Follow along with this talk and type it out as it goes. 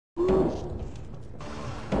I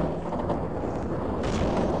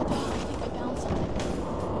found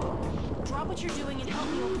something. Drop what you're doing and help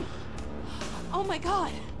me open. Oh my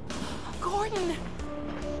God! Gordon!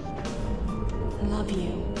 I love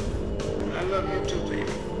you. I love you too,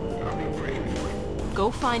 baby. I'll be praying for you.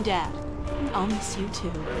 Go find Dad. I'll miss you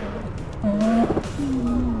too.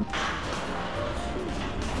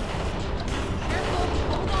 Careful!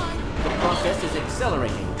 Hold on! The process is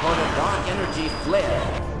accelerating toward a dark energy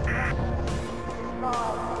flare.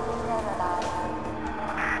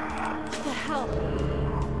 What the hell?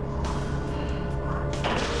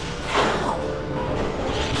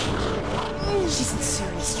 She's in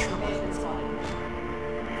serious trouble.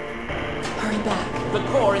 Hurry back. The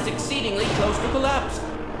core is exceedingly close to collapse.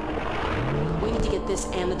 We need to get this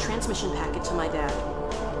and the transmission packet to my dad.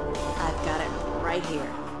 I've got it right here.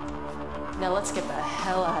 Now let's get the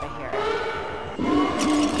hell out of here.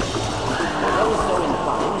 Those so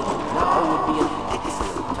inclined, now would be an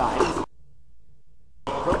excellent time.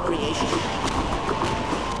 Procreation.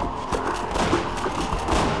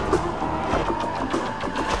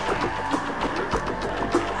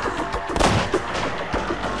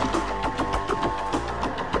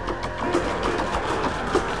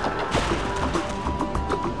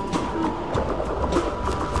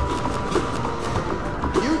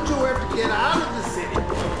 You two have to get out of the city.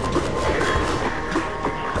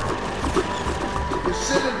 The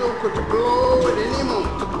citadel could blow at any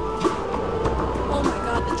moment. Oh my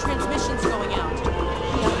God, the transmission's going out.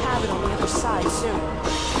 They'll have it on the other side soon.